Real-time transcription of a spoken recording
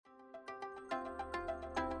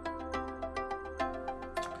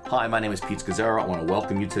Hi, my name is Pete Scazzaro. I want to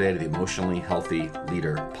welcome you today to the Emotionally Healthy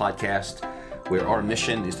Leader podcast, where our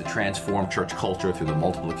mission is to transform church culture through the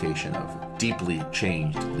multiplication of deeply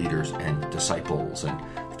changed leaders and disciples. And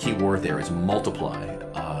the key word there is multiply.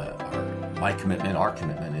 My commitment, our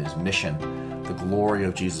commitment is mission. The glory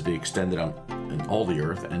of Jesus be extended in all the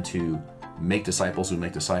earth, and to make disciples who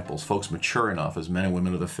make disciples, folks mature enough as men and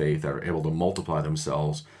women of the faith that are able to multiply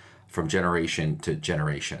themselves from generation to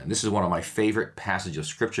generation. And this is one of my favorite passages of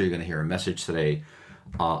scripture. You're going to hear a message today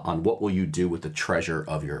on what will you do with the treasure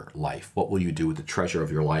of your life. What will you do with the treasure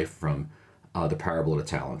of your life from the parable of the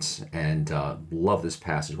talents. And love this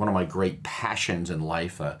passage. One of my great passions in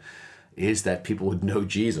life is that people would know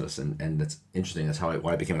Jesus. And that's interesting. That's why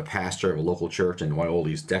I became a pastor of a local church, and why all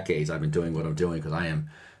these decades I've been doing what I'm doing, because I am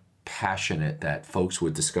passionate that folks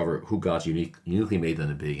would discover who God's uniquely made them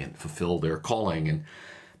to be and fulfill their calling. And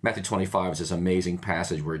Matthew 25 is this amazing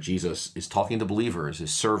passage where Jesus is talking to believers,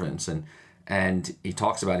 his servants, and he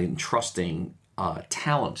talks about entrusting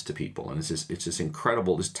talents to people. And it's just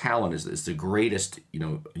incredible. This talent is the greatest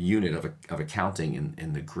unit of accounting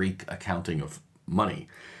in the Greek accounting of money.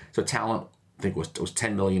 So talent, I think, was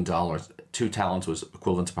 $10 million. 2 talents was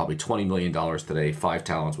equivalent to probably $20 million today. 5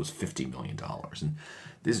 talents was $50 million. And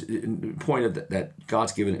this point that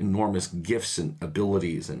God's given enormous gifts and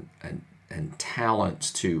abilities and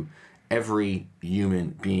talents to every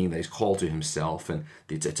human being that he's called to himself. And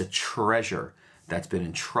it's a treasure that's been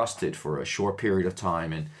entrusted for a short period of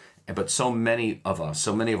time. But so many of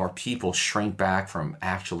our people shrink back from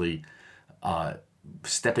actually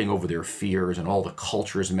stepping over their fears and all the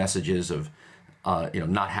culture's messages of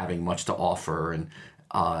not having much to offer,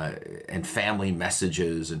 and family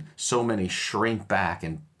messages, and so many shrink back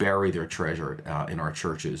and bury their treasure in our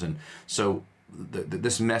churches. And so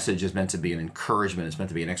this message is meant to be an encouragement. It's meant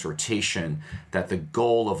to be an exhortation that the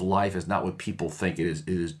goal of life is not what people think it is.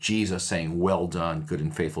 It is Jesus saying, "Well done, good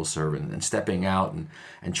and faithful servant," and stepping out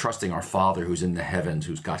and trusting our Father who's in the heavens,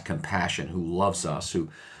 who's got compassion, who loves us, who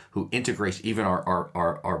integrates even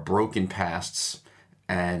our broken pasts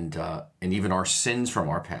and even our sins from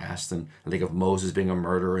our past. And I think of Moses being a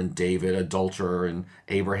murderer, and David, adulterer, and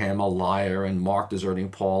Abraham, a liar, and Mark deserting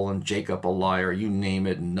Paul, and Jacob, a liar, you name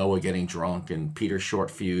it, and Noah getting drunk, and Peter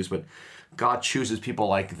short fused. But God chooses people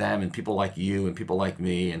like them, and people like you, and people like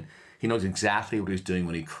me, and he knows exactly what he's doing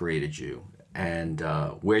when he created you, and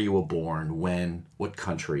where you were born, when, what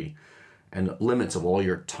country, and limits of all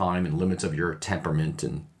your time, and limits of your temperament,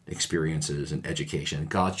 and experiences and education.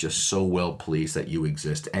 God's just so well pleased that you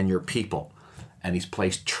exist and your people, and he's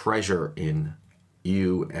placed treasure in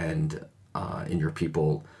you and in your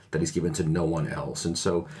people that he's given to no one else. And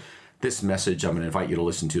so this message I'm going to invite you to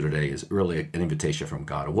listen to today is really an invitation from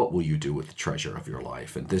God. What will you do with the treasure of your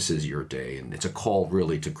life? And this is your day, and it's a call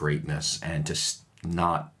really to greatness and to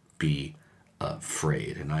not be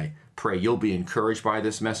afraid. And I pray you'll be encouraged by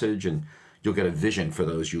this message, and you'll get a vision for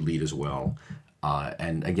those you lead as well.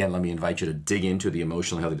 And again, let me invite you to dig into the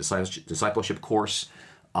Emotionally Healthy Discipleship course.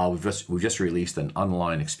 We've just released an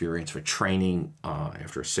online experience for training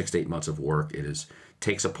after 6 to 8 months of work. It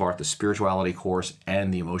takes apart the spirituality course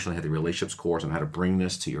and the Emotionally Healthy Relationships course on how to bring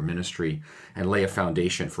this to your ministry and lay a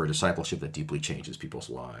foundation for a discipleship that deeply changes people's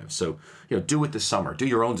lives. So, do it this summer. Do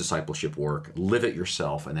your own discipleship work, live it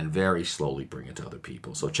yourself, and then very slowly bring it to other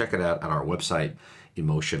people. So check it out at our website,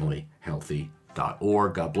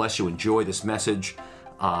 emotionallyhealthy.org. God bless you. Enjoy this message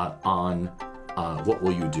on what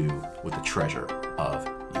will you do with the treasure of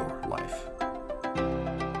your life.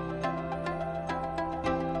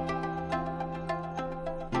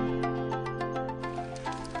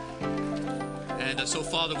 And so,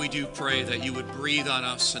 Father, we do pray that you would breathe on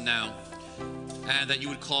us now, and that you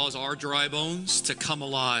would cause our dry bones to come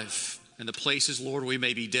alive. And the places, Lord, we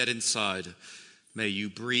may be dead inside, may you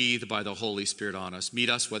breathe by the Holy Spirit on us. Meet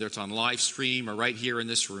us, whether it's on live stream or right here in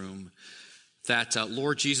this room, that,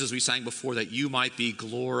 Lord Jesus, we sang before, that you might be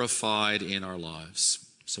glorified in our lives.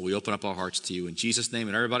 So we open up our hearts to you in Jesus' name.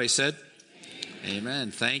 And everybody said,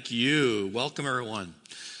 Amen. Thank you. Welcome, everyone.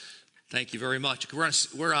 Thank you very much.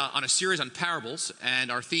 We're on a series on parables,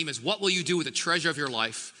 and our theme is, what will you do with the treasure of your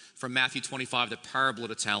life, from Matthew 25, the parable of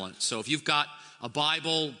the talent. So if you've got a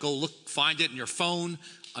Bible, go find it in your phone.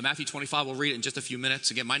 Matthew 25, we'll read it in just a few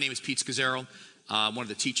minutes. Again, my name is Pete Scazzaro. I'm one of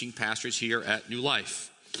the teaching pastors here at New Life.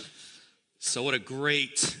 So what a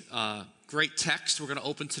great text we're going to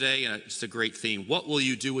open today, and it's a great theme. What will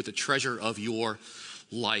you do with the treasure of your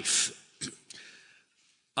life?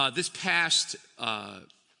 This past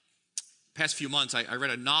few months, I read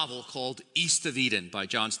a novel called East of Eden by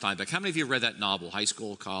John Steinbeck. How many of you read that novel, high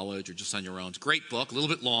school, college, or just on your own? It's a great book, a little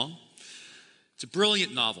bit long. It's a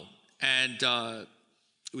brilliant novel. And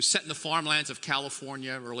It was set in the farmlands of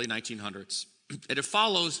California, early 1900s. And it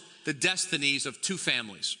follows the destinies of two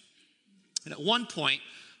families. And at one point,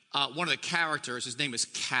 one of the characters, his name is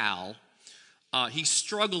Cal, he's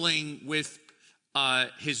struggling with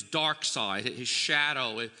his dark side, his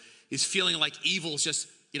shadow. He's feeling like evil's just,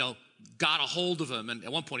 got a hold of him. And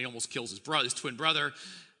at one point, he almost kills his twin brother.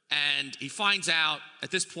 And he finds out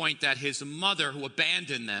at this point that his mother, who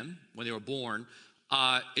abandoned them when they were born,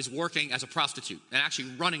 is working as a prostitute and actually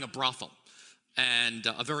running a brothel, and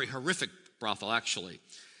a very horrific brothel, actually.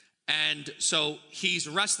 And so he's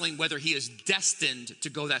wrestling whether he is destined to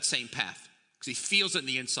go that same path, because he feels it in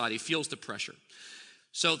the inside. He feels the pressure.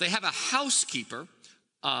 So they have a housekeeper,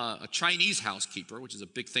 a Chinese housekeeper, which is a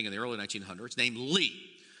big thing in the early 1900s, named Lee.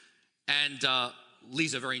 And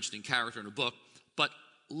Lee's a very interesting character in the book. But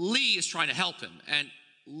Lee is trying to help him. And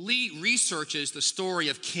Lee researches the story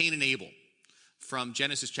of Cain and Abel from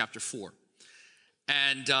Genesis chapter 4.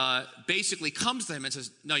 And basically comes to him and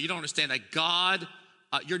says, no, you don't understand that God,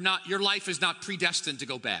 your life is not predestined to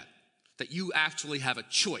go bad, that you actually have a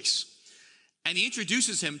choice. And he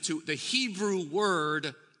introduces him to the Hebrew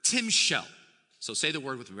word timshel. So say the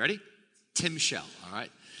word with me, ready? Timshel, all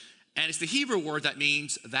right? And it's the Hebrew word that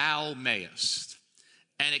means thou mayest.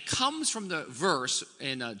 And it comes from the verse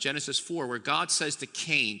in Genesis 4 where God says to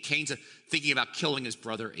Cain, Cain's thinking about killing his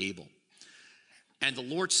brother Abel. And the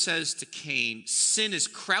Lord says to Cain, sin is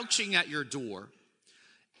crouching at your door.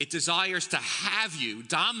 It desires to have you,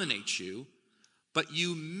 dominate you, but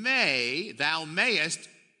thou mayest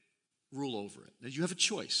rule over it. Now, you have a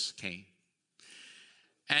choice, Cain.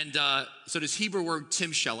 And so this Hebrew word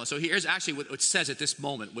timshel. And so here's actually what it says at this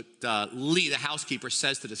moment, what Lee, the housekeeper,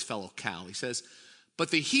 says to this fellow Cal. He says,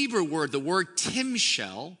 but the Hebrew word, the word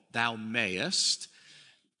timshel, thou mayest,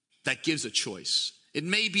 that gives a choice. It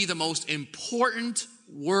may be the most important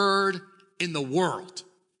word in the world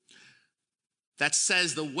that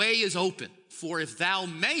says the way is open. For if thou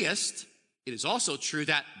mayest, it is also true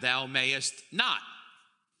that thou mayest not.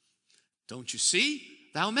 Don't you see?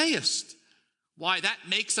 Thou mayest. Why, that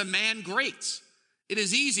makes a man great. It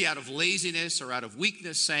is easy out of laziness or out of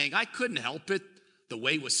weakness saying, I couldn't help it. The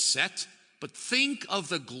way was set. But think of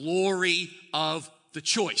the glory of the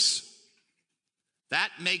choice. That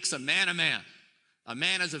makes a man a man. A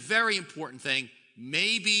man is a very important thing,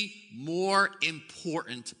 maybe more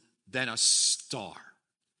important than a star.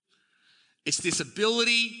 It's this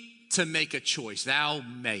ability to make a choice. Thou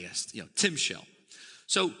mayest, timshel.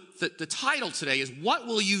 So the title today is, what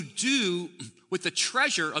will you do with the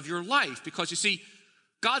treasure of your life? Because you see,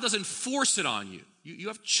 God doesn't force it on you. You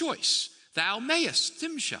have choice. Thou mayest,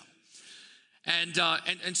 timshel.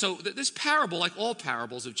 And so this parable, like all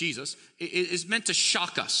parables of Jesus, is meant to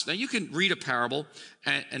shock us. Now, you can read a parable,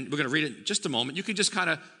 and we're going to read it in just a moment. You can just kind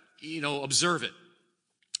of, observe it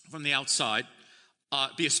from the outside,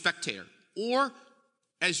 be a spectator. Or,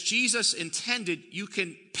 as Jesus intended, you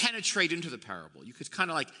can penetrate into the parable. You could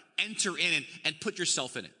kind of like enter in and put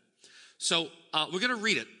yourself in it. So we're going to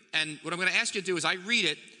read it. And what I'm going to ask you to do is I read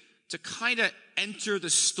it to kind of enter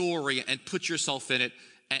the story and put yourself in it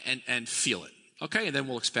and feel it. Okay, and then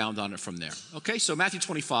we'll expound on it from there. Okay, so Matthew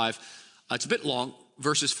 25, it's a bit long,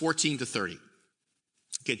 verses 14 to 30.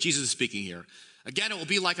 Okay, Jesus is speaking here. Again, it will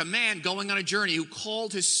be like a man going on a journey who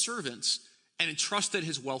called his servants and entrusted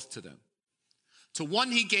his wealth to them. To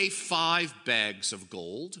one he gave 5 bags of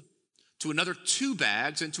gold, to another 2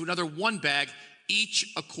 bags, and to another 1 bag,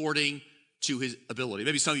 each according to his ability.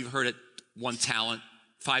 Maybe some of you have heard it, 1 talent,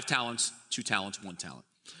 5 talents, 2 talents, 1 talent.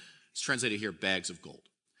 It's translated here, bags of gold.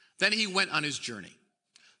 Then he went on his journey.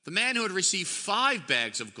 The man who had received 5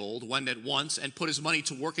 bags of gold went at once and put his money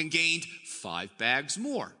to work and gained 5 bags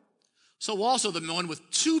more. So also the one with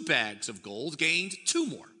 2 bags of gold gained 2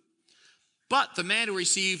 more. But the man who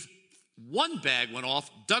received 1 bag went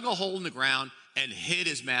off, dug a hole in the ground, and hid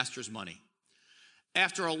his master's money.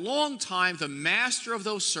 After a long time, the master of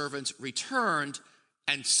those servants returned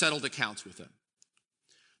and settled accounts with them.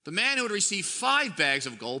 The man who had received 5 bags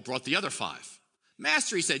of gold brought the other 5.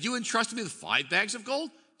 Master, he said, you entrusted me with 5 bags of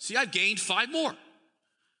gold? See, I've gained 5 more.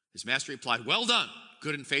 His master replied, well done,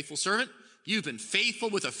 good and faithful servant. You've been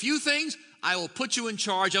faithful with a few things. I will put you in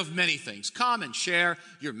charge of many things. Come and share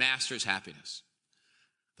your master's happiness.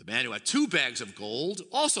 The man who had 2 bags of gold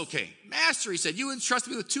also came. Master, he said, you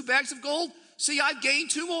entrusted me with 2 bags of gold? See, I've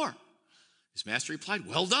gained 2 more. His master replied,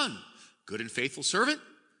 well done, good and faithful servant.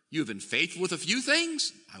 You have been faithful with a few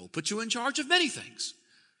things. I will put you in charge of many things.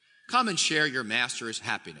 Come and share your master's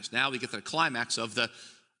happiness. Now we get to the climax of the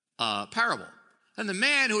parable. And the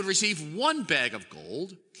man who had received 1 bag of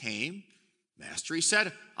gold came. Master, he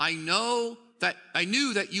said, I knew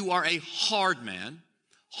that you are a hard man,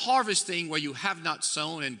 harvesting where you have not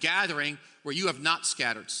sown and gathering where you have not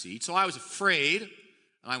scattered seed. So I was afraid, and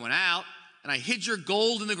I went out, and I hid your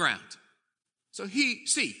gold in the ground. So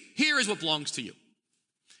here is what belongs to you.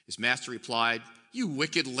 His master replied, you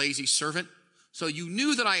wicked, lazy servant. So you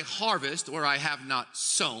knew that I harvest where I have not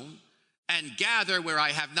sown and gather where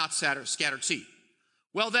I have not scattered seed.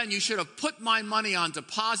 Well, then you should have put my money on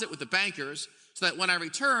deposit with the bankers so that when I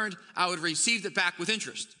returned, I would receive it back with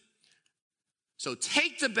interest. So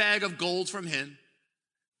take the bag of gold from him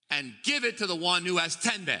and give it to the one who has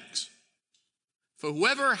 10 bags. For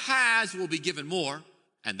whoever has will be given more,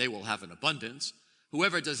 and they will have an abundance.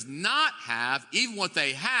 Whoever does not have, even what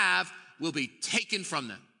they have, will be taken from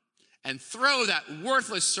them. And throw that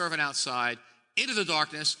worthless servant outside into the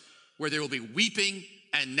darkness where there will be weeping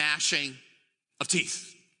and gnashing of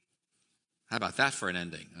teeth. How about that for an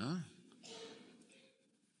ending, huh?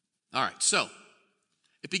 All right, so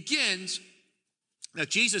it begins. Now,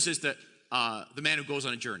 Jesus is the man who goes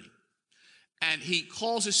on a journey. And he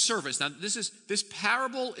calls his servants. Now, this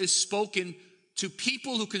parable is spoken to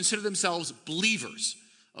people who consider themselves believers.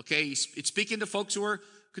 Okay, it's speaking to folks who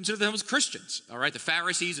consider themselves Christians. All right, the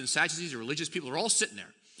Pharisees and Sadducees, the religious people, are all sitting there.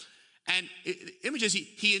 And images,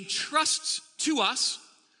 he entrusts to us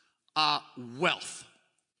wealth.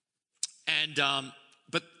 And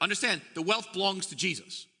but understand, the wealth belongs to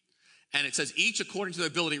Jesus. And it says each according to their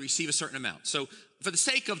ability receive a certain amount. So for the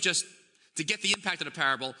sake of just to get the impact of the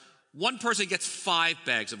parable, one person gets 5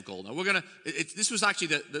 bags of gold. Now this was actually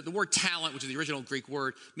the word talent, which is the original Greek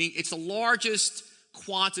word, meaning it's the largest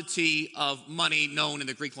quantity of money known in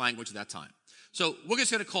the Greek language at that time. So we're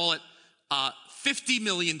just going to call it $50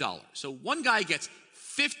 million. So one guy gets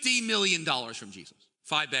 $50 million from Jesus,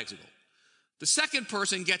 5 bags of gold. The second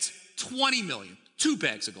person gets 20 million, 2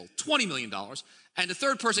 bags of gold, $20 million. And the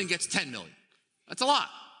third person gets 10 million. That's a lot.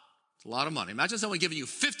 It's a lot of money. Imagine someone giving you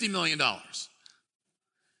 $50 million. And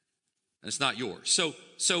it's not yours.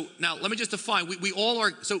 So now let me just define. We all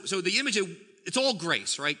are, so the image, it's all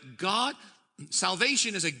grace, right? God,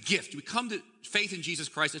 salvation is a gift. We come to faith in Jesus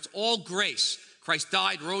Christ. It's all grace. Christ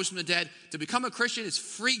died, rose from the dead. To become a Christian is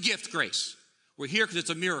free gift grace. We're here because it's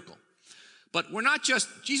a miracle. But we're not just,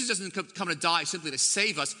 Jesus doesn't come to die simply to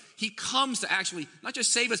save us. He comes to actually not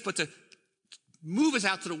just save us, but to move us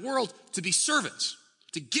out to the world to be servants,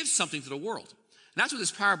 to give something to the world. And that's what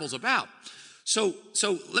this parable is about. So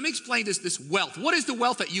let me explain this wealth. What is the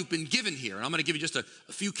wealth that you've been given here? And I'm going to give you just a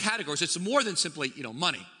few categories. It's more than simply,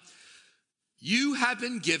 money. You have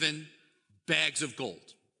been given bags of gold.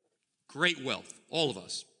 Great wealth, all of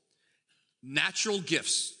us. Natural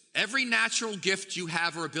gifts. Every natural gift you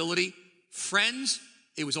have or ability, friends,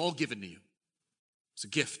 it was all given to you. It's a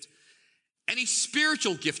gift. Any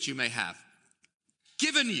spiritual gift you may have,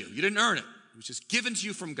 given to you. You didn't earn it. It was just given to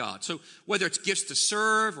you from God. So whether it's gifts to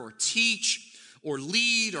serve or teach or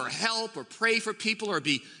lead or help or pray for people or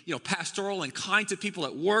be, pastoral and kind to people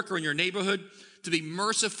at work or in your neighborhood, to be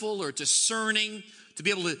merciful or discerning, to be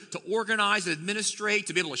able to organize and administrate,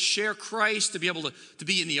 to be able to share Christ, to be able to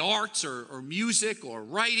be in the arts or music or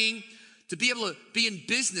writing, to be able to be in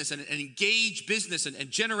business and engage business and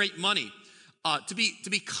generate money, to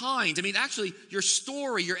be kind. I mean, actually, your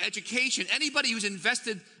story, your education, anybody who's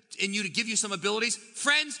invested in you to give you some abilities,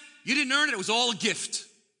 friends, you didn't earn it. It was all a gift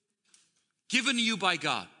given to you by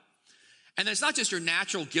God. And it's not just your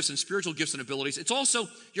natural gifts and spiritual gifts and abilities. It's also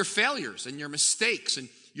your failures and your mistakes and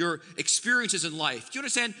your experiences in life. Do you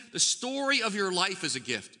understand? The story of your life is a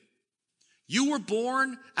gift. You were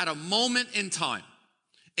born at a moment in time,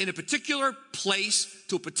 in a particular place,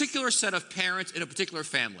 to a particular set of parents, in a particular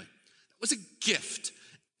family. It was a gift.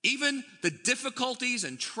 Even the difficulties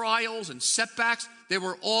and trials and setbacks, they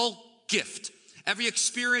were all gift. Every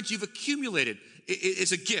experience you've accumulated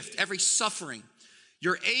is a gift. Every suffering.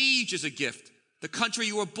 Your age is a gift. The country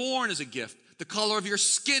you were born is a gift. The color of your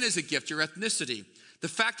skin is a gift, your ethnicity. The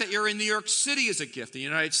fact that you're in New York City is a gift, the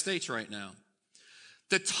United States right now.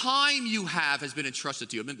 The time you have has been entrusted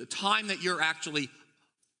to you. I mean, the time that you're actually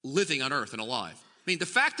living on earth and alive. I mean, the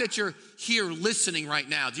fact that you're here listening right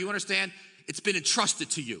now, do you understand? It's been entrusted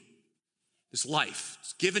to you. This life,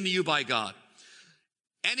 it's given to you by God.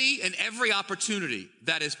 Any and every opportunity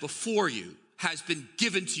that is before you has been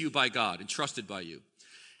given to you by God, entrusted by you.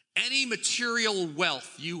 Any material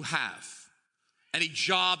wealth you have, any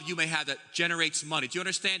job you may have that generates money. Do you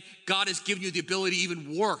understand? God has given you the ability to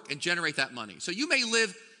even work and generate that money. So you may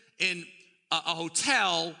live in a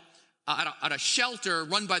hotel, at a shelter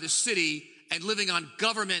run by the city and living on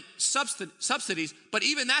government subsidies, but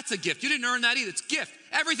even that's a gift. You didn't earn that either. It's a gift.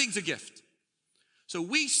 Everything's a gift. So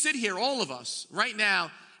we sit here, all of us, right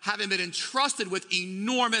now, having been entrusted with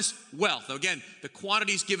enormous wealth. Now again, the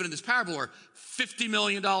quantities given in this parable are $50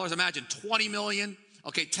 million, imagine 20 million,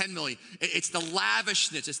 okay, 10 million. It's the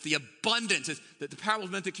lavishness, it's the abundance. The parable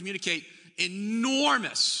is meant to communicate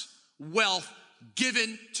enormous wealth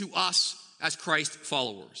given to us as Christ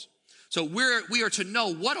followers. So we are to know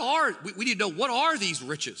we need to know what are these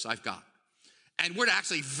riches I've got. And we're to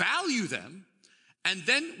actually value them. And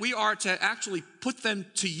then we are to actually put them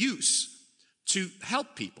to use to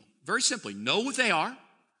help people. Very simply, know what they are,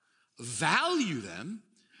 value them,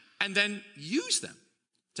 and then use them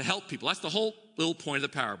to help people. That's the whole little point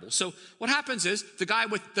of the parable. So what happens is the guy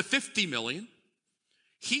with the 50 million,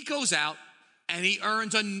 he goes out and he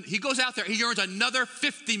earns another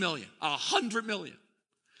 50 million, 100 million.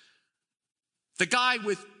 The guy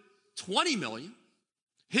with 20 million,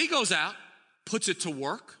 he goes out, puts it to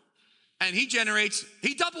work, and he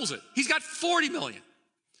doubles it. He's got 40 million.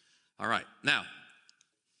 All right, now,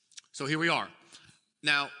 so here we are.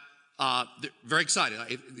 Now, very excited.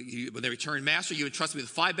 When they return, Master, you entrusted me with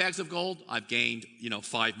 5 bags of gold. I've gained,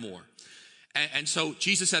 5 more. And so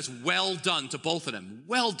Jesus says, well done to both of them.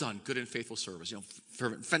 Well done, good and faithful service.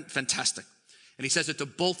 Fantastic. And he says it to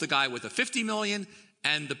both the guy with the 50 million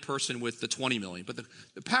and the person with the 20 million. But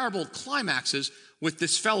the parable climaxes with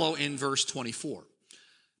this fellow in verse 24.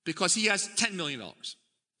 Because he has $10 million.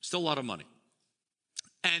 Still a lot of money.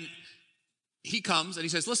 And he comes and he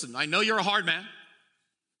says, listen, I know you're a hard man.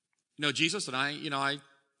 Jesus, and I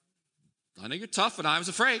know you're tough and I was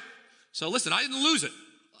afraid. So listen, I didn't lose it.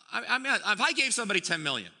 I mean, if I gave somebody 10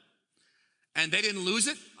 million and they didn't lose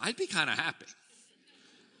it, I'd be kind of happy.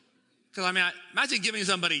 Because imagine giving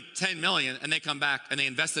somebody 10 million and they come back and they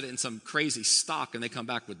invested it in some crazy stock and they come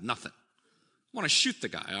back with nothing. I want to shoot the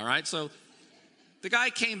guy, all right? So the guy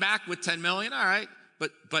came back with 10 million, all right,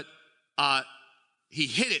 but he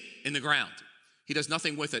hid it in the ground. He does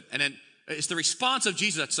nothing with it. And then it's the response of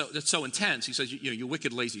Jesus that's so intense. He says, you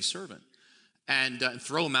wicked, lazy servant. And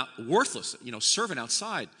throw him out, worthless, servant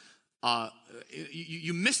outside.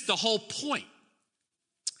 You missed the whole point.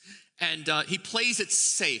 And he plays it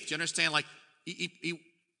safe. Do you understand? Like, he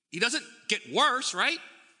doesn't get worse, right?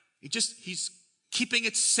 He's keeping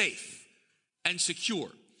it safe and secure.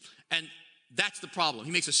 And that's the problem.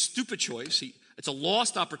 He makes a stupid choice. It's a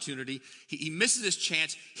lost opportunity. He misses his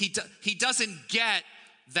chance. He doesn't get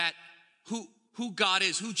that who God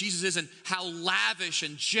is, who Jesus is, and how lavish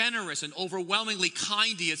and generous and overwhelmingly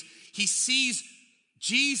kind he is. He sees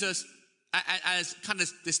Jesus as kind of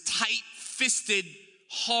this tight-fisted,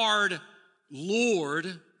 hard Lord.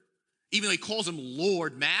 Even though he calls him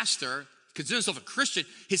Lord, Master, considers himself a Christian,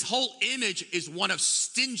 his whole image is one of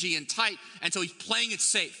stingy and tight, and so he's playing it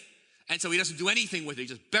safe. And so he doesn't do anything with it. He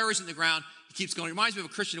just buries it in the ground. He keeps going. It reminds me of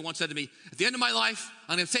a Christian who once said to me, at the end of my life,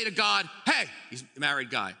 I'm going to say to God, hey, he's a married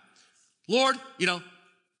guy, Lord,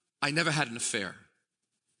 I never had an affair.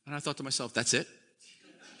 And I thought to myself, that's it?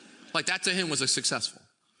 Like that to him was a successful.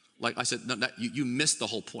 Like I said, no, you missed the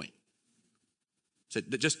whole point. So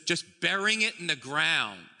just burying it in the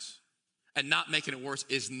ground and not making it worse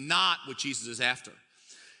is not what Jesus is after.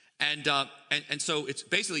 And so it's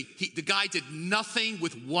basically, the guy did nothing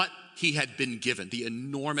with what he had been given, the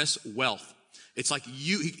enormous wealth. It's like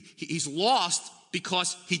he's lost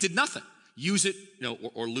because he did nothing. Use it,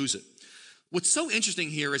 or lose it. What's so interesting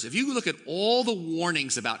here is if you look at all the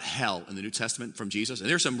warnings about hell in the New Testament from Jesus, and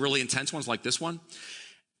there's some really intense ones like this one,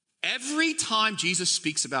 every time Jesus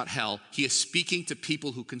speaks about hell, he is speaking to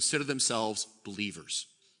people who consider themselves believers.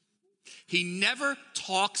 He never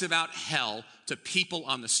talks about hell to people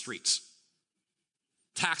on the streets,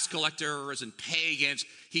 tax collectors and pagans.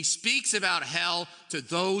 He speaks about hell to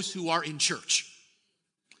those who are in church,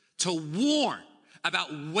 to warn about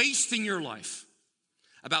wasting your life,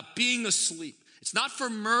 about being asleep. It's not for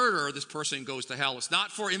murder this person goes to hell. It's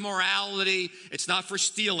not for immorality. It's not for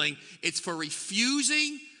stealing. It's for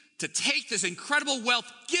refusing to take this incredible wealth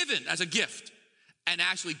given as a gift and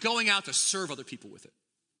actually going out to serve other people with it.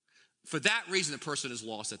 For that reason, the person is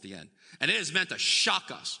lost at the end. And it is meant to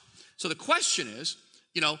shock us. So the question is,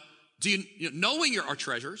 do you knowing our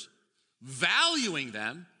treasures, valuing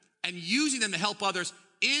them, and using them to help others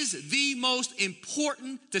is the most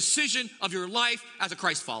important decision of your life as a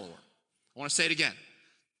Christ follower. I want to say it again.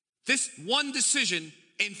 This one decision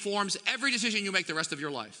informs every decision you make the rest of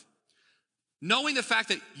your life. Knowing the fact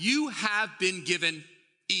that you have been given,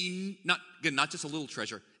 not just a little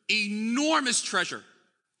treasure, enormous treasure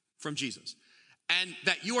from Jesus. And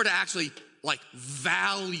that you are to actually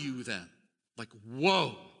value them.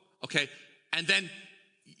 Whoa, okay? And then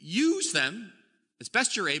use them as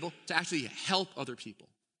best you're able to actually help other people.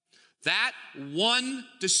 That one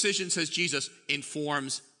decision, says Jesus,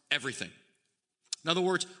 informs everything. In other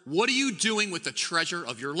words, what are you doing with the treasure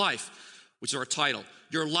of your life, which is our title.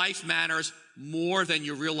 Your life matters more than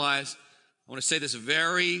you realize. I want to say this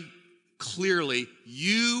very clearly.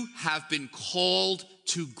 You have been called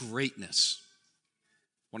to greatness.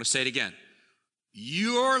 I want to say it again.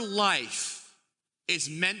 Your life is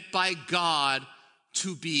meant by God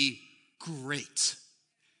to be great.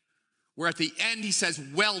 Where at the end he says,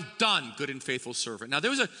 well done, good and faithful servant. Now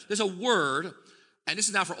there's a word, and this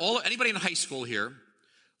is now for anybody in high school here.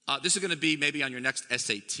 This is going to be maybe on your next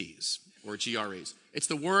SATs or GREs. It's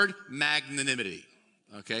the word magnanimity.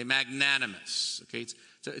 Okay, magnanimous. Okay, it's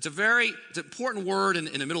an important word in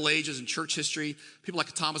the Middle Ages and church history. People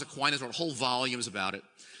like Thomas Aquinas wrote whole volumes about it.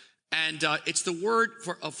 And it's the word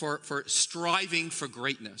for striving for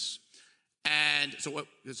greatness. And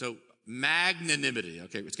so magnanimity,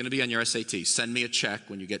 okay, it's going to be on your SAT. Send me a check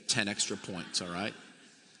when you get 10 extra points, all right?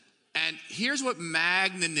 And here's what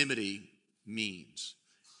magnanimity means.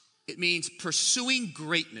 It means pursuing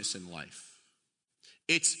greatness in life.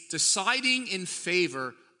 It's deciding in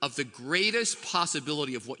favor of the greatest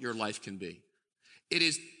possibility of what your life can be. It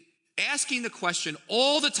is asking the question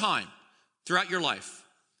all the time throughout your life,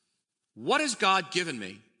 what has God given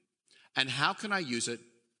me, and how can I use it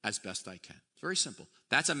as best I can? It's very simple.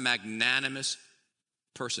 That's a magnanimous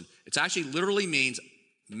person. It actually literally means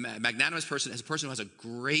magnanimous person is a person who has a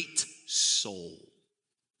great soul.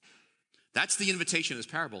 That's the invitation of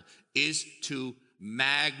this parable, is to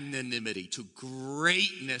magnanimity, to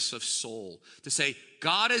greatness of soul. To say,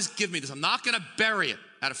 God has given me this. I'm not going to bury it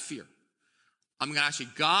out of fear. I'm going to ask you,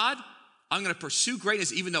 God, I'm going to pursue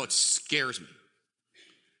greatness even though it scares me.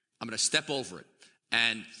 I'm going to step over it.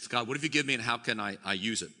 And God, what have you given me and how can I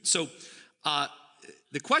use it? So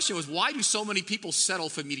the question was, why do so many people settle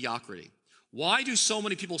for mediocrity? Why do so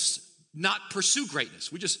many people not pursue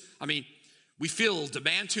greatness? We feel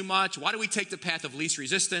demand too much. Why do we take the path of least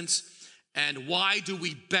resistance? And why do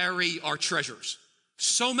we bury our treasures?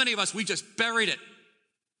 So many of us, we just buried it.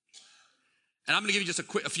 And I'm going to give you just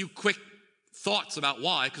a few quick thoughts about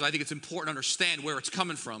why, because I think it's important to understand where it's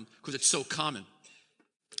coming from, because it's so common.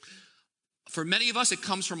 For many of us, it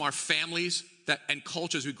comes from our families and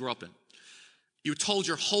cultures we grew up in. You're told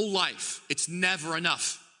your whole life, it's never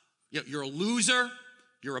enough. You're a loser,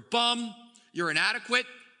 you're a bum, you're inadequate,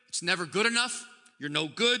 it's never good enough, you're no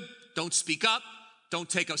good, don't speak up, don't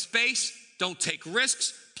take up space, don't take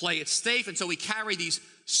risks, play it safe. And so we carry these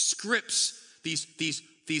scripts,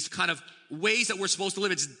 these kind of ways that we're supposed to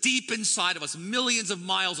live. It's deep inside of us, millions of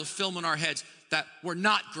miles of film in our heads that we're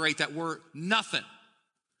not great, that we're nothing.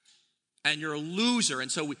 And you're a loser.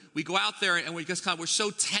 And so we go out there and we're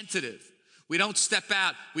so tentative. We don't step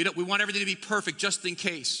out. We want everything to be perfect just in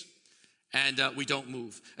case. And we don't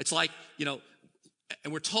move. It's like,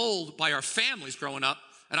 and we're told by our families growing up,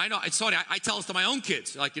 and I know, it's funny, I tell this to my own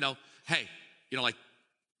kids, like, hey,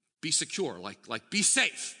 be secure, like be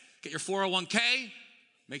safe. Get your 401k,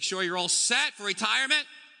 make sure you're all set for retirement,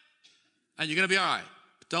 and you're going to be all right.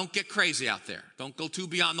 But don't get crazy out there. Don't go too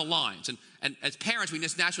beyond the lines. And as parents, we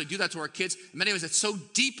just naturally do that to our kids. Many of us, it's so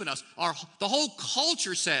deep in us. The whole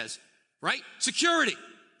culture says, right? Security,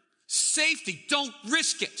 safety, don't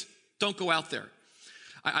risk it. Don't go out there.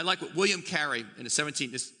 I like what William Carey in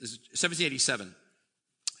 1787,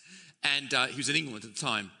 and he was in England at the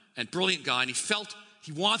time, and brilliant guy, and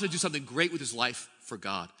he wanted to do something great with his life for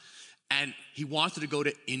God, and he wanted to go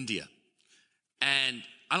to India. And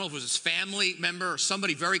I don't know if it was his family member or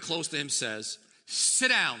somebody very close to him says, sit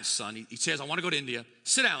down, son. He says, I want to go to India.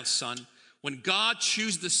 Sit down, son. When God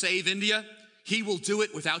chooses to save India, he will do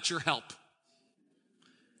it without your help.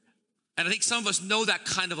 And I think some of us know that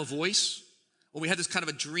kind of a voice. When we had this kind of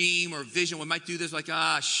a dream or vision, we might do this like,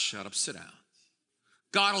 shut up, sit down.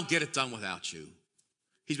 God will get it done without you.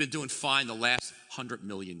 He's been doing fine the last 100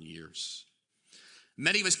 million years.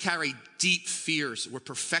 Many of us carry deep fears. We're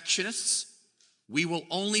perfectionists. We will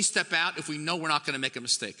only step out if we know we're not going to make a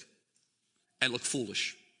mistake and look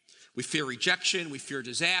foolish. We fear rejection. We fear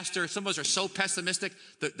disaster. Some of us are so pessimistic.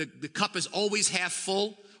 The cup is always half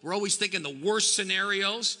full. We're always thinking the worst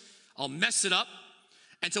scenarios. I'll mess it up.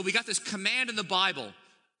 And so we got this command in the Bible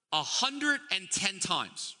 110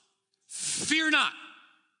 times. Fear not.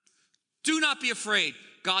 Do not be afraid.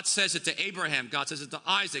 God says it to Abraham. God says it to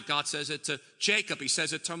Isaac. God says it to Jacob. He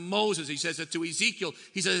says it to Moses. He says it to Ezekiel.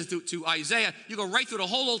 He says it to Isaiah. You go right through the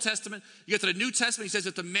whole Old Testament. You get to the New Testament. He says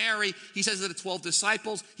it to Mary. He says it to the 12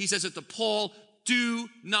 disciples. He says it to Paul. Do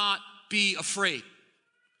not be afraid.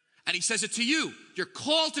 And he says it to you. You're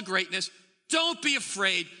called to greatness. Don't be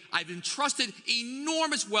afraid. I've entrusted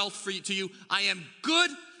enormous wealth to you. I am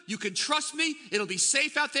good. You can trust me. It'll be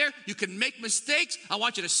safe out there. You can make mistakes. I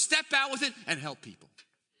want you to step out with it and help people.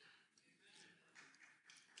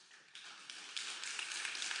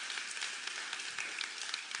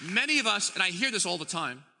 Many of us, and I hear this all the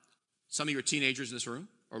time, some of your teenagers in this room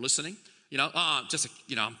are listening, I'm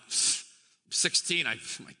 16,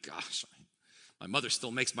 my gosh, my mother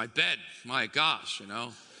still makes my bed, my gosh, I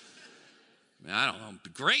mean, I don't know,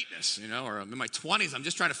 greatness, or I'm in my 20s, I'm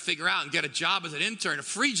just trying to figure out and get a job as an intern, a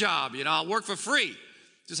free job, I'll work for free,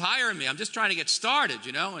 just hiring me, I'm just trying to get started,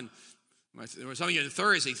 and some of you in the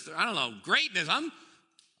 30s, I don't know, greatness,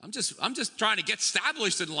 I'm just trying to get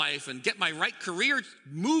established in life and get my right career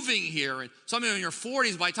moving here. And some of you in your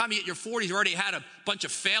 40s, by the time you get your 40s, you already had a bunch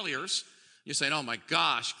of failures. You're saying, oh my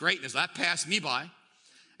gosh, greatness, that passed me by.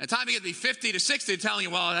 And the time you get to be 50 to 60, they're telling you,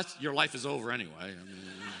 well, your life is over anyway. I mean,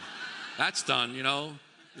 that's done, you're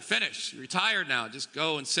finished. You're retired now. Just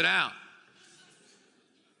go and sit down.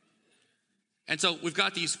 And so we've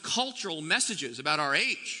got these cultural messages about our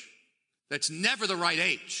age that's never the right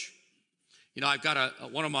age. I've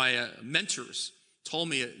got one of my mentors told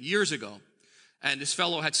me years ago, and this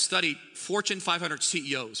fellow had studied Fortune 500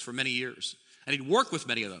 CEOs for many years, and he'd worked with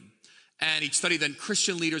many of them, and he'd studied then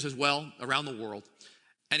Christian leaders as well around the world.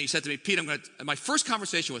 And he said to me, Pete, my first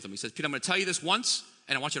conversation with him, he said, Pete, I'm going to tell you this once,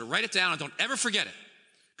 and I want you to write it down and don't ever forget it,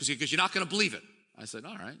 because you're not going to believe it. I said,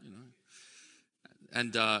 all right,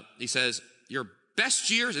 And he says, your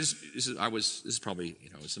best years, this is probably,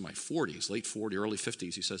 it's in my 40s, late 40s, early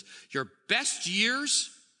 50s. He says, your best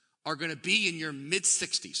years are going to be in your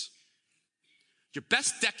mid-60s. Your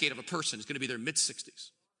best decade of a person is going to be their mid-60s.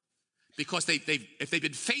 Because if they've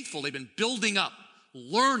been faithful, they've been building up,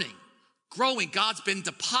 learning, growing. God's been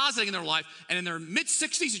depositing in their life. And in their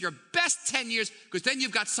mid-60s is your best 10 years, because then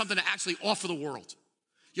you've got something to actually offer the world.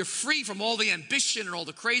 You're free from all the ambition and all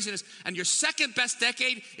the craziness. And your second best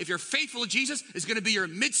decade, if you're faithful to Jesus, is going to be your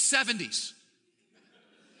mid-70s.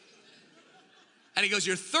 And he goes,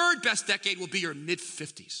 your third best decade will be your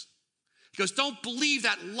mid-50s. He goes, don't believe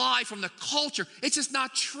that lie from the culture. It's just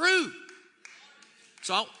not true.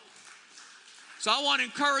 So I want to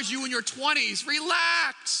encourage you in your 20s,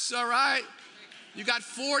 relax, all right? You got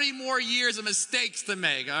 40 more years of mistakes to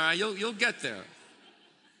make, all right? You'll get there.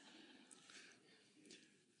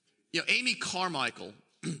 Amy Carmichael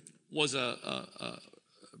was a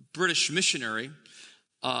British missionary,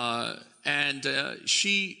 and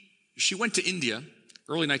she went to India,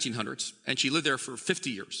 early 1900s, and she lived there for 50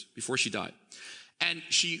 years before she died. And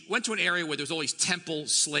she went to an area where there was all these temple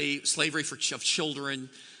slavery of children,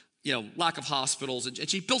 lack of hospitals, and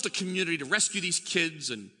she built a community to rescue these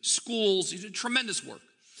kids and schools. She did tremendous work.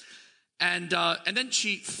 And then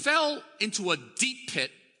she fell into a deep pit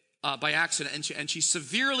by accident, and she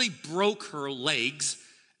severely broke her legs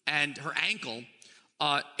and her ankle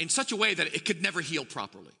in such a way that it could never heal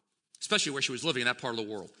properly, especially where she was living in that part of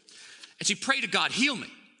the world. And she prayed to God, heal me,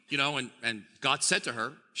 and God said to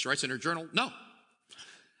her, she writes in her journal, no.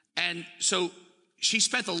 And so she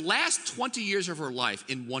spent the last 20 years of her life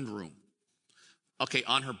in one room,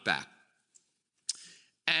 on her back.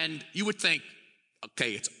 And you would think,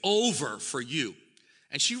 it's over for you.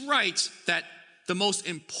 And she writes that the most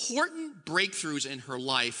important breakthroughs in her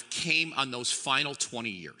life came on those final 20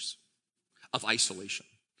 years of isolation.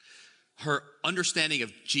 Her understanding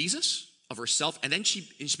of Jesus, of herself, and then she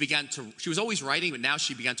was always writing, but now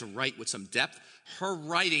she began to write with some depth. Her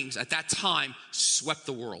writings at that time swept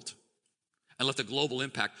the world and left a global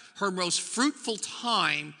impact. Her most fruitful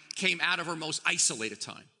time came out of her most isolated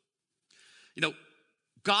time.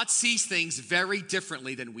 God sees things very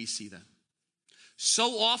differently than we see them.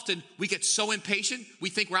 So often, we get so impatient,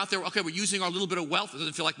 we think we're out there, we're using our little bit of wealth. It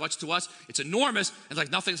doesn't feel like much to us. It's enormous. It's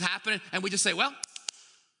like nothing's happening. And we just say, well,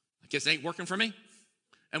 I guess it ain't working for me.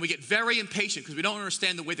 And we get very impatient because we don't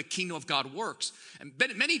understand the way the kingdom of God works. And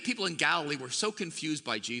many people in Galilee were so confused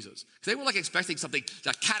by Jesus. Because they were like expecting something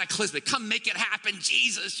cataclysmic. Come make it happen,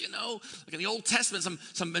 Jesus, Like in the Old Testament,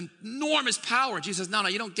 some enormous power. And Jesus says, no,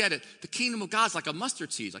 you don't get it. The kingdom of God's like a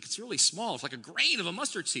mustard seed. Like it's really small. It's like a grain of a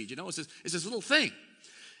mustard seed, It's this little thing.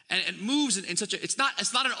 And it moves in such a, it's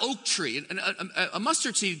not an oak tree. And a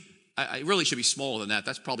mustard seed, I really should be smaller than that.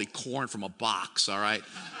 That's probably corn from a box, all right?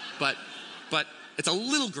 But it's a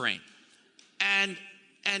little grain. And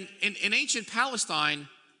in ancient Palestine,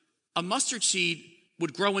 a mustard seed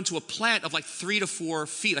would grow into a plant of like 3 to 4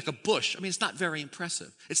 feet, like a bush. I mean, it's not very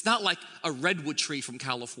impressive. It's not like a redwood tree from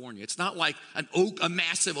California. It's not like a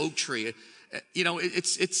massive oak tree.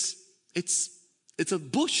 It's a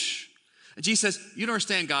bush. And Jesus says, you don't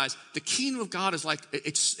understand, guys, the kingdom of God is like,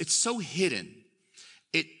 it's so hidden.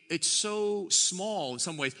 It's so small in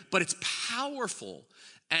some ways, but it's powerful.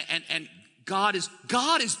 And God is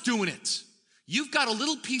doing it. You've got a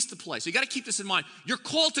little piece to play. So you got to keep this in mind. You're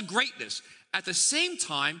called to greatness. At the same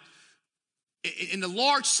time, in the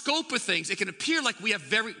large scope of things, it can appear like we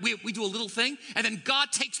do a little thing, and then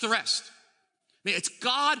God takes the rest. I mean, it's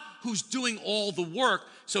God who's doing all the work,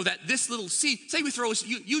 so that this little seed, say we throw,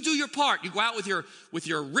 you do your part. You go out with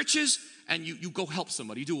your riches, and you go help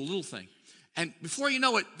somebody. You do a little thing. And before you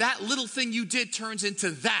know it, that little thing you did turns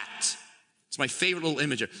into that. It's my favorite little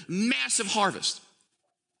image. Massive harvest.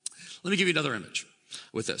 Let me give you another image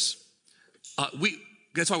with this.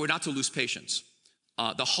 That's why we're not to lose patience.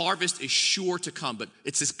 The harvest is sure to come, but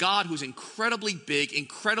it's this God who's incredibly big,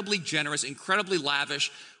 incredibly generous, incredibly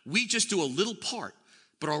lavish. We just do a little part,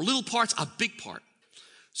 but our little part's a big part.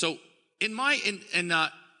 So in my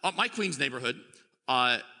Queens neighborhood,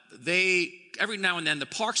 every now and then the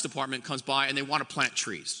parks department comes by and they want to plant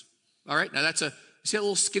trees. All right, now you see that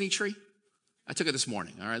little skinny tree? I took it this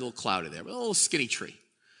morning. All right, a little cloudy there, but a little skinny tree.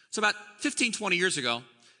 So about 15, 20 years ago,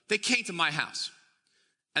 they came to my house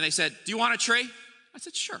and they said, "Do you want a tree?" I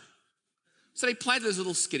said, "Sure." So they planted this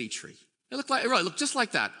little skinny tree. It looked just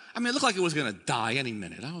like that. I mean, it looked like it was going to die any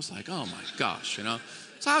minute. I was like, oh my gosh,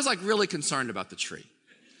 So I was like really concerned about the tree.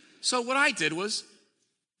 So what I did was,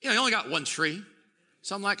 you only got one tree.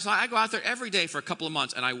 So I go out there every day for a couple of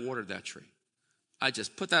months and I watered that tree. I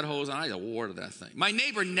just put that hose on, I just watered that thing. My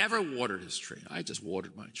neighbor never watered his tree. I just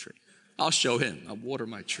watered my tree. I'll show him. I water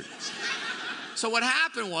my trees. So what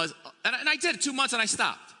happened was, and I did it 2 months and I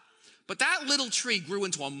stopped. But that little tree grew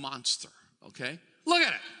into a monster, okay? Look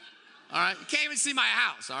at it, all right? You can't even see my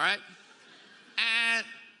house, all right? And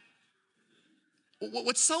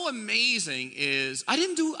what's so amazing is I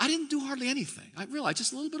didn't do hardly anything. I realized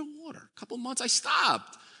just a little bit of water. A couple of months, I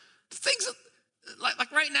stopped. Things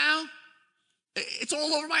like right now, it's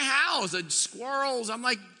all over my house and squirrels. I'm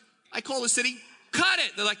like, I call the city, cut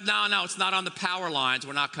it. They're like, no, it's not on the power lines.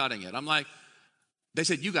 We're not cutting it. I'm like, they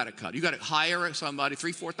said, you got to cut. You got to hire somebody,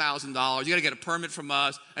 $3,000, $4,000. You got to get a permit from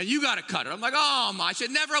us, and you got to cut it. I'm like, I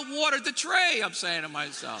should never have watered the tree, I'm saying to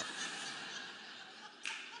myself.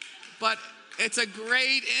 But it's a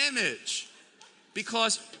great image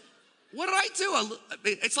because what did I do?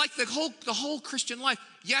 It's like the whole Christian life.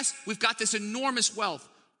 Yes, we've got this enormous wealth,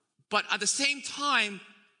 but at the same time,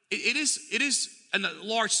 it is on the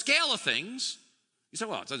large scale of things. You say,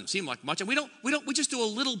 well, it doesn't seem like much. And we just do a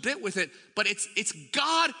little bit with it, but it's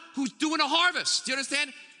God who's doing a harvest. Do you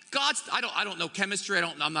understand? I don't know chemistry.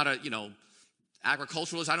 I'm not a,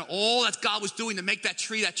 agriculturalist. All that God was doing to make that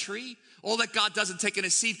tree, all that God does in taking a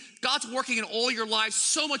seed. God's working in all your lives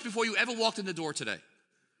so much before you ever walked in the door today.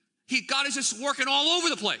 God is just working all over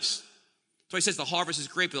the place. So he says the harvest is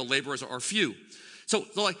great, but the laborers are few. So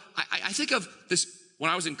I think of this. When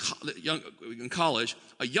I was in college,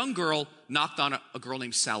 a young girl knocked on a girl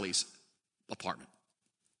named Sally's apartment.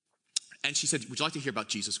 And she said, would you like to hear about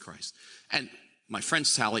Jesus Christ? And my friend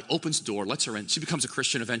Sally opens the door, lets her in. She becomes a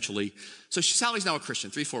Christian eventually. So Sally's now a Christian,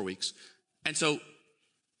 3-4 weeks. And so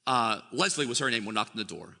Leslie was her name when knocked on the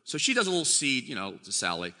door. So she does a little seed, to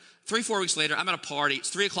Sally. 3-4 weeks later, I'm at a party. It's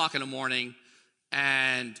 3 o'clock in the morning.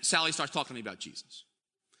 And Sally starts talking to me about Jesus.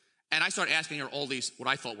 And I started asking her all these, what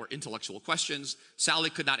I thought were intellectual questions. Sally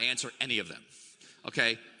could not answer any of them,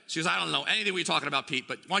 okay? She goes, I don't know anything we're talking about, Pete,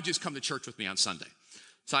 but why don't you just come to church with me on Sunday?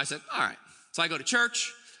 So I said, all right. So I go to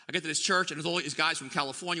church. I get to this church, and there's all these guys from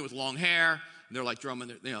California with long hair, and they're like drumming,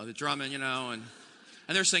 they're drumming, and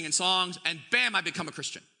they're singing songs, and bam, I become a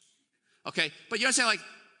Christian, okay? But you understand,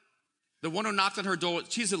 the one who knocked on her door,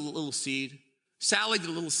 she's a little seed. Sally did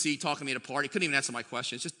a little seed talking to me at a party, couldn't even answer my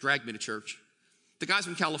questions, just dragged me to church. The guys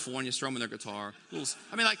from California strumming their guitar. Do you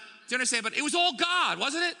understand? But it was all God,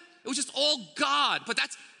 wasn't it? It was just all God. But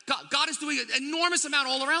that's God is doing an enormous amount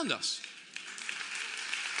all around us.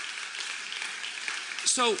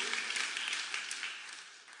 So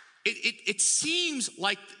it seems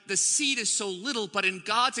like the seed is so little, but in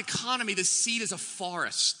God's economy, the seed is a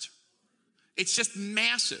forest. It's just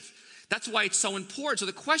massive. That's why it's so important. So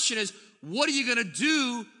the question is, what are you going to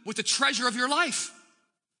do with the treasure of your life?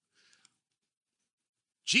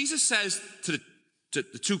 Jesus says to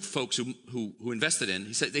the two folks who invested in,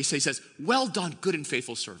 he says, well done, good and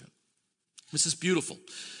faithful servant. This is beautiful.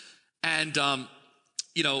 And,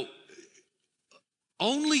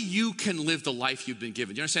 only you can live the life you've been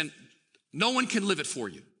given. Do you understand? No one can live it for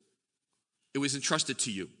you. It was entrusted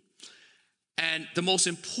to you. And the most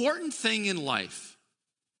important thing in life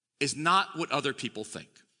is not what other people think.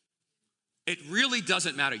 It really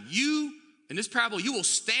doesn't matter. In this parable, you will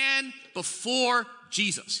stand before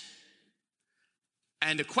Jesus.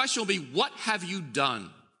 And the question will be, what have you done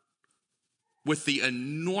with the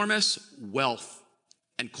enormous wealth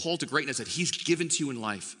and called to greatness that he's given to you in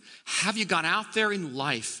life? Have you gone out there in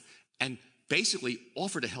life and basically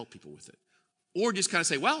offered to help people with it? Or just kind of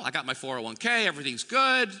say, well, I got my 401k, everything's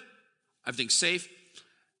good, everything's safe.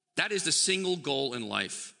 That is the single goal in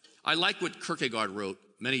life. I like what Kierkegaard wrote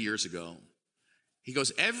many years ago. He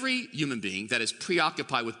goes, every human being that is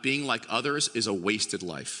preoccupied with being like others is a wasted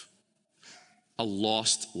life, a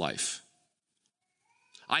lost life.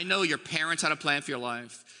 I know your parents had a plan for your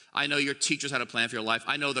life. I know your teachers had a plan for your life.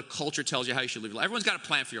 I know the culture tells you how you should live your life. Everyone's got a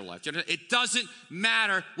plan for your life. It doesn't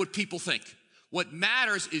matter what people think. What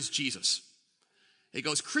matters is Jesus. He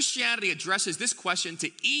goes, Christianity addresses this question to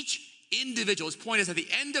each individual. His point is, at the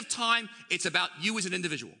end of time, it's about you as an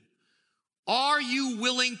individual. Are you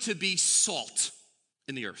willing to be salt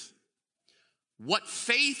in the earth? What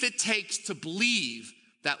faith it takes to believe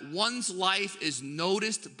that one's life is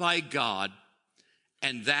noticed by God,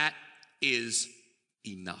 and that is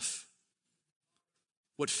enough.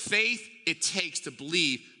 What faith it takes to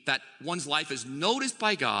believe that one's life is noticed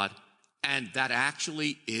by God, and that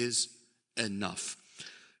actually is enough.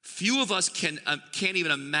 Few of us can't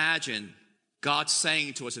even imagine God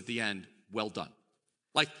saying to us at the end, well done.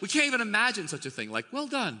 Like, we can't even imagine such a thing. Like, well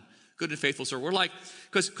done, good and faithful sir. We're like,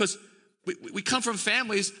 because we come from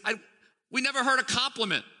families, we never heard a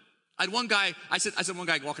compliment. I had one guy, I said one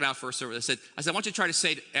guy walking out first service, I said, I want you to try to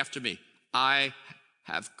say it after me. I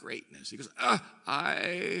have greatness. He goes,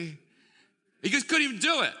 he just couldn't even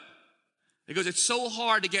do it. He goes, it's so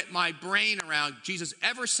hard to get my brain around Jesus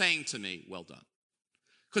ever saying to me, well done.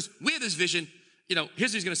 Because we have this vision, here's what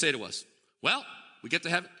he's going to say to us. Well, we get to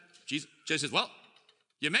heaven. Jesus says, well,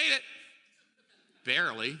 you made it.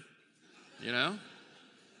 Barely,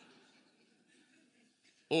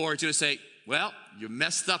 Or he's going to say, well, you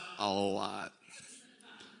messed up a lot.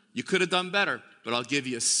 You could have done better, but I'll give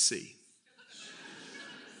you a C.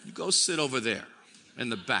 You go sit over there in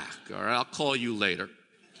the back, all right? I'll call you later.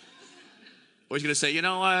 Or he's going to say, you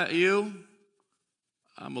know what,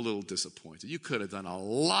 I'm a little disappointed. You could have done a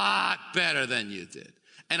lot better than you did.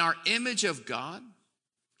 And our image of God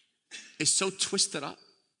is so twisted up.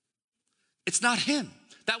 It's not him.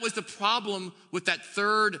 That was the problem with that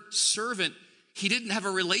third servant. He didn't have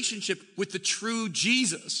a relationship with the true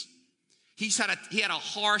Jesus. He had a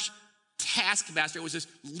harsh taskmaster. It was this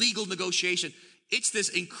legal negotiation. It's this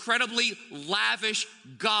incredibly lavish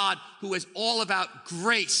God who is all about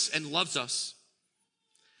grace and loves us.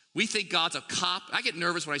 We think God's a cop. I get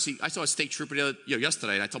nervous when I saw a state trooper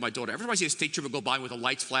yesterday, and I told my daughter, every time I see a state trooper go by with the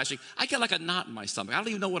lights flashing, I get like a knot in my stomach. I don't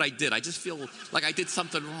even know what I did. I just feel like I did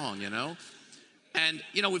something wrong, And,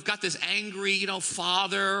 we've got this angry,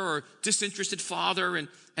 father or disinterested father, and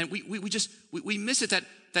we miss it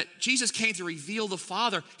that Jesus came to reveal the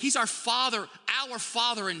Father. He's our Father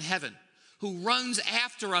in heaven, who runs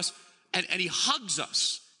after us and he hugs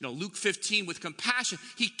us. Luke 15 with compassion.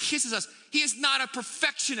 He kisses us. He is not a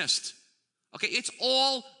perfectionist. Okay, it's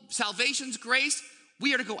all salvation's grace.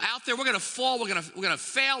 We are to go out there. We're going to fall. We're going to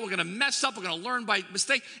fail. We're going to mess up. We're going to learn by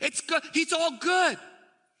mistake. It's good. He's all good.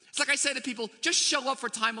 It's like I say to people, just show up for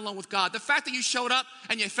time alone with God. The fact that you showed up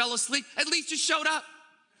and you fell asleep, at least you showed up.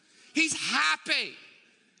 He's happy.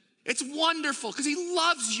 It's wonderful because he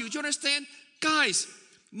loves you. Do you understand? Guys,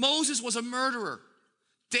 Moses was a murderer.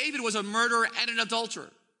 David was a murderer and an adulterer.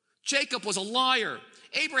 Jacob was a liar.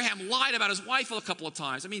 Abraham lied about his wife a couple of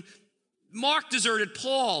times. Mark deserted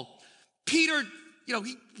Paul. Peter,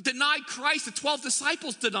 he denied Christ. The 12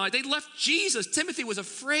 disciples denied. They left Jesus. Timothy was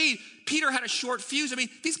afraid. Peter had a short fuse.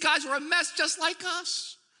 These guys were a mess just like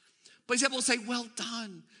us. But he's able to say, well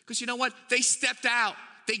done. Because you know what? They stepped out.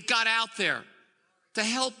 They got out there to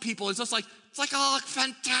help people. It's like, oh,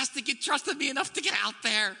 fantastic. You trusted me enough to get out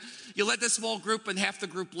there. You led this small group and half the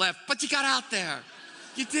group left. But you got out there.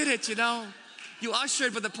 You did it, You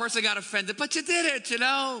ushered, but the person got offended. But you did it,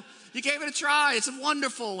 You gave it a try. It's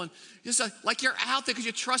wonderful. And just like you're out there because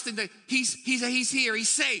you're trusting that he's here. He's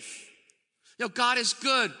safe. God is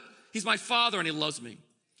good. He's my Father and he loves me.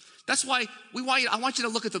 That's why I want you to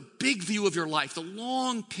look at the big view of your life, the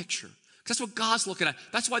long picture. That's what God's looking at.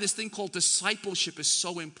 That's why this thing called discipleship is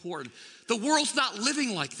so important. The world's not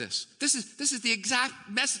living like this. This is the exact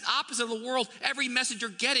opposite of the world. Every message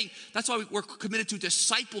you're getting. That's why we're committed to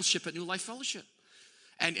discipleship at New Life Fellowship.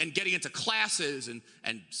 And getting into classes and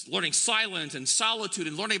learning silence and solitude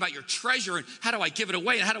and learning about your treasure and how do I give it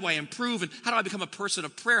away and how do I improve and how do I become a person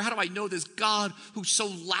of prayer? How do I know this God who's so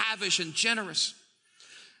lavish and generous?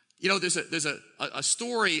 There's a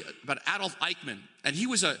story about Adolf Eichmann, and he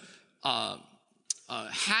was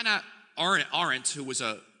Hannah Arendt, who was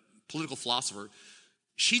a political philosopher.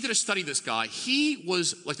 She did a study of this guy. He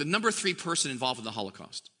was like the number 3 person involved in the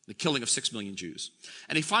Holocaust. the killing of 6 million Jews.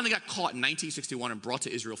 And he finally got caught in 1961 and brought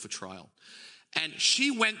to Israel for trial. And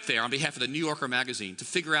she went there on behalf of the New Yorker magazine to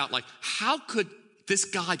figure out, like, how could this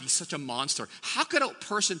guy be such a monster? How could a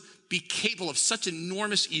person be capable of such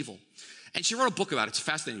enormous evil? And she wrote a book about it. It's a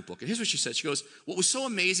fascinating book. And here's what she said. She goes, what was so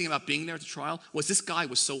amazing about being there at the trial was this guy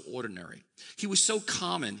was so ordinary. He was so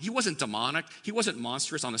common. He wasn't demonic. He wasn't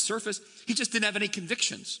monstrous on the surface. He just didn't have any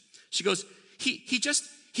convictions. She goes,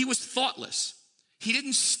 he was thoughtless. He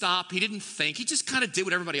didn't stop. He didn't think. He just kind of did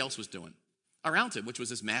what everybody else was doing around him, which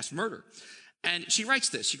was this mass murder. And she writes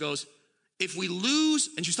this. She goes, if we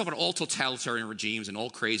lose, and she's talking about all totalitarian regimes and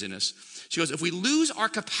all craziness. She goes, if we lose our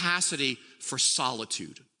capacity for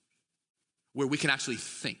solitude, where we can actually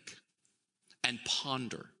think and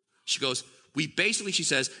ponder. She goes, she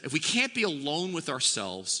says, if we can't be alone with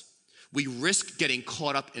ourselves, we risk getting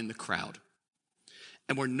caught up in the crowd.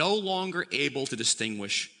 And we're no longer able to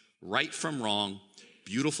distinguish right from wrong,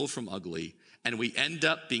 beautiful from ugly, and we end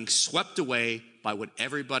up being swept away by what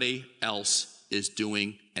everybody else is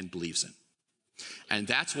doing and believes in. And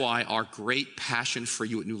that's why our great passion for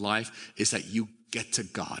you at New Life is that you get to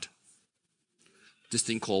God. This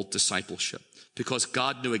thing called discipleship, because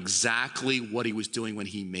God knew exactly what he was doing when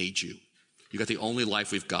he made you. You got the only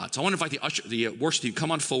life we've got. So I want to invite the worship team,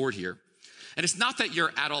 come on forward here. And it's not that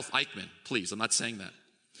you're Adolf Eichmann, please, I'm not saying that.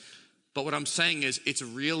 But what I'm saying is it's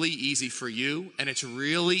really easy for you, and it's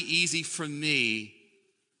really easy for me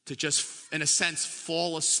to just, in a sense,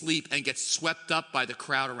 fall asleep and get swept up by the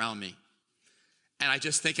crowd around me. And I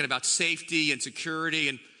just thinking about safety and security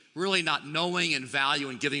and really not knowing and value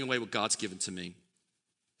and giving away what God's given to me.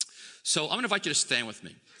 So I'm going to invite you to stand with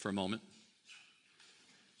me for a moment.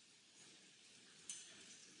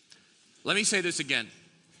 Let me say this again.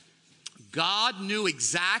 God knew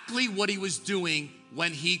exactly what he was doing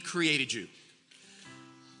when he created you.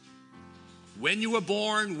 When you were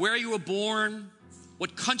born, where you were born,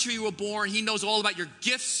 what country you were born, he knows all about your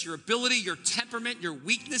gifts, your ability, your temperament, your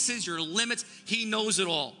weaknesses, your limits. He knows it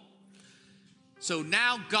all. So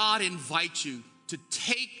now God invites you to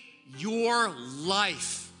take your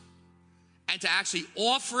life and to actually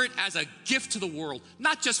offer it as a gift to the world,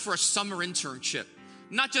 not just for a summer internship,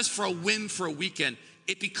 not just for a whim for a weekend.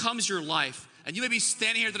 It becomes your life. And you may be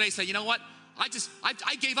standing here today saying, you know what? I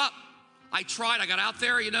gave up. I tried. I got out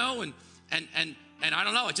there, and I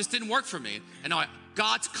don't know. It just didn't work for me. And now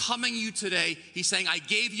God's coming to you today. He's saying, I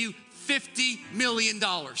gave you $50 million.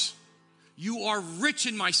 You are rich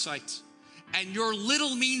in my sight. And your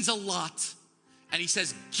little means a lot. And he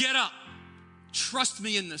says, get up. Trust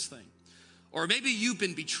me in this thing. Or maybe you've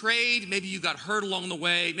been betrayed. Maybe you got hurt along the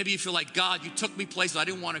way. Maybe you feel like, God, you took me places I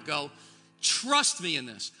didn't want to go. Trust me in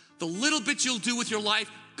this. The little bit you'll do with your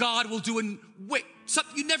life, God will do in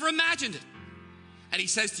something you never imagined it. And he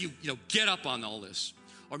says to you, get up on all this.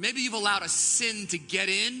 Or maybe you've allowed a sin to get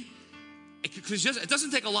in. Because it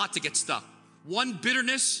doesn't take a lot to get stuck. One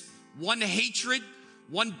bitterness, one hatred,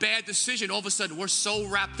 one bad decision. All of a sudden, we're so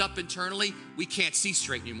wrapped up internally, we can't see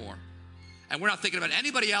straight anymore. And we're not thinking about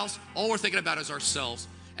anybody else. All we're thinking about is ourselves.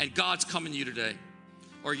 And God's coming to you today.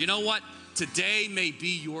 Or you know what? Today may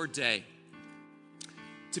be your day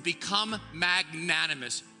to become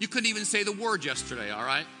magnanimous. You couldn't even say the word yesterday, all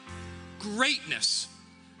right? Greatness.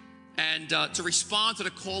 And to respond to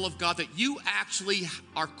the call of God that you actually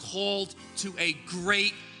are called to a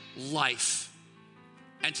great life.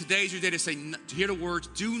 And today's your day to hear the words,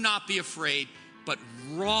 do not be afraid, but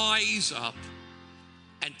rise up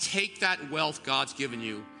and take that wealth God's given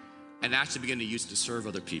you and actually begin to use it to serve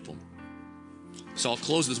other people. So I'll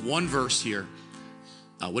close this one verse here.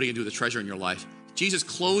 What are you going to do with the treasure in your life? Jesus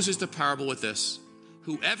closes the parable with this.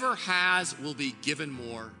 Whoever has will be given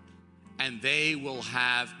more, and they will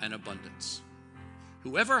have an abundance.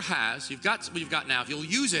 Whoever has, you've got what you've got now. If you'll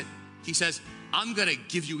use it, he says, I'm going to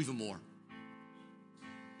give you even more.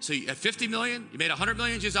 So at 50 million, you made 100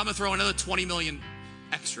 million, Jesus, I'm going to throw another 20 million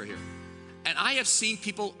extra here. And I have seen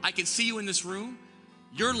people, I can see you in this room.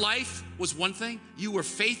 Your life was one thing. You were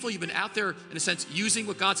faithful. You've been out there, in a sense, using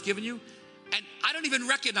what God's given you. And I don't even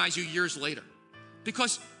recognize you years later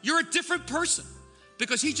because you're a different person,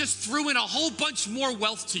 because he just threw in a whole bunch more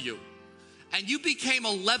wealth to you. And you became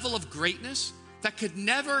a level of greatness that could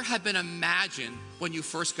never have been imagined when you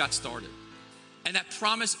first got started. And that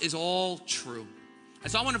promise is all true.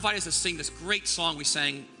 And so I want to invite us to sing this great song we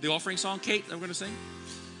sang, the offering song, Kate, that we're going to sing.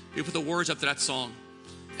 You put the words up to that song.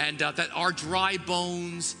 And that our dry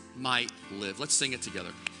bones might live. Let's sing it together.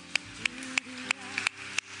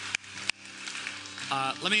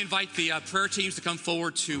 Let me invite the prayer teams to come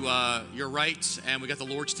forward to your right. And we got the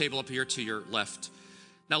Lord's table up here to your left.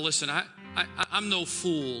 Now listen, I'm no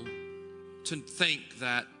fool to think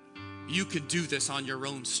that you can do this on your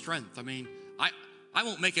own strength. I mean, I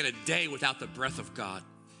won't make it a day without the breath of God.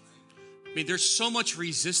 I mean, there's so much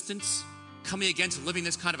resistance coming against living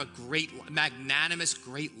this kind of a great, magnanimous,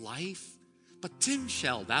 great life. But Tim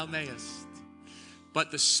shall, thou mayest. But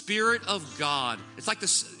the Spirit of God, it's like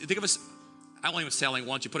this, think of us, I won't even sailing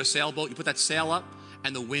once. You put a sailboat, you put that sail up,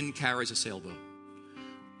 and the wind carries a sailboat.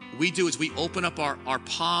 What we do is we open up our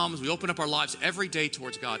palms, we open up our lives every day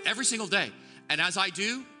towards God, every single day. And as I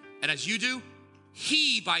do, and as you do,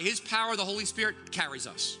 He, by His power, the Holy Spirit, carries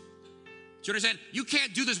us. Do you understand? You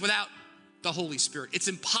can't do this without the Holy Spirit. It's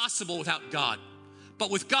impossible without God.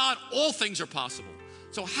 But with God, all things are possible.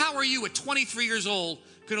 So how are you at 23 years old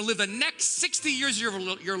going to live the next 60 years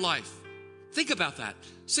of your life? Think about that.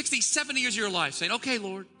 60, 70 years of your life saying, okay,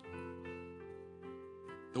 Lord,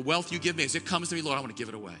 the wealth you give me, as it comes to me, Lord, I want to give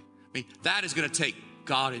it away. I mean, that is going to take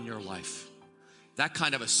God in your life. That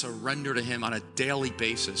kind of a surrender to Him on a daily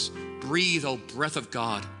basis. Breathe, oh breath of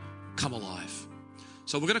God, come alive.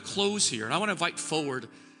 So we're going to close here, and I want to invite forward,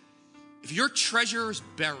 if your treasure is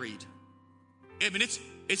buried, I mean,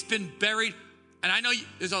 it's been buried, and I know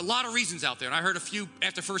there's a lot of reasons out there, and I heard a few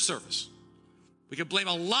after first service. We can blame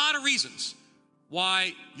a lot of reasons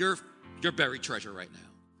why you're buried treasure right now.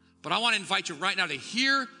 But I want to invite you right now to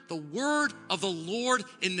hear the word of the Lord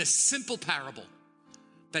in this simple parable.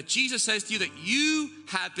 That Jesus says to you that you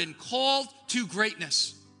have been called to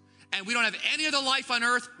greatness. And we don't have any other life on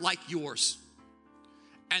earth like yours.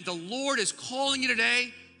 And the Lord is calling you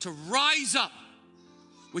today to rise up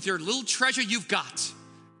with your little treasure you've got.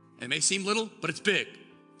 And it may seem little, but it's big.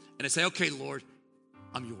 And to say, okay, Lord,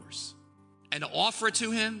 I'm yours. And to offer it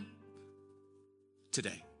to Him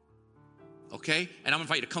today. Okay? And I'm going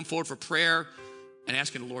to invite you to come forward for prayer and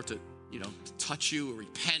asking the Lord to touch you,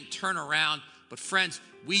 repent, turn around. But friends,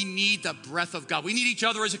 we need the breath of God. We need each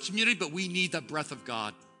other as a community, but we need the breath of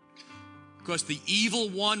God. Because the evil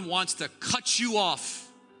one wants to cut you off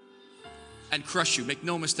and crush you. Make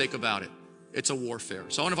no mistake about it. It's a warfare.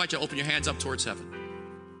 So I want to invite you to open your hands up towards heaven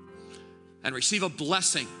and receive a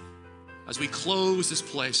blessing as we close this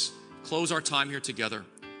place, close our time here together.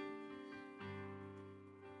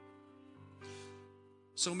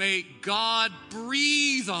 So may God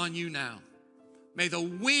breathe on you now. May the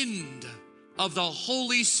wind of the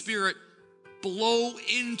Holy Spirit blow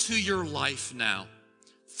into your life now,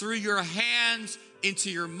 through your hands,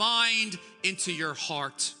 into your mind, into your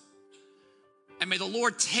heart. And may the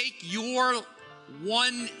Lord take your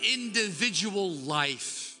one individual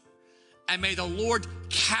life, and may the Lord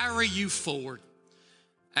carry you forward.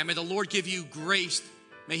 And may the Lord give you grace.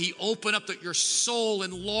 May He open up your soul,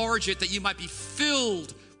 enlarge it, that you might be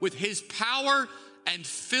filled with His power and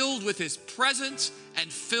filled with His presence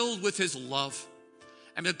and filled with His love.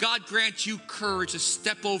 And may God grant you courage to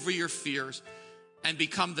step over your fears and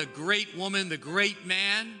become the great woman, the great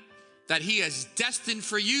man that He has destined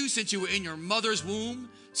for you since you were in your mother's womb,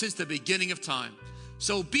 since the beginning of time.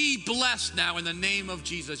 So be blessed now in the name of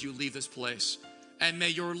Jesus as you leave this place. And may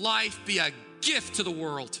your life be a gift to the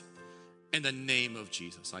world. In the name of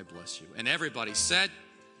Jesus, I bless you. And everybody said,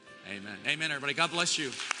 amen. Amen, everybody. God bless you.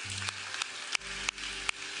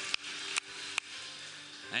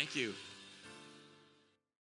 Thank you.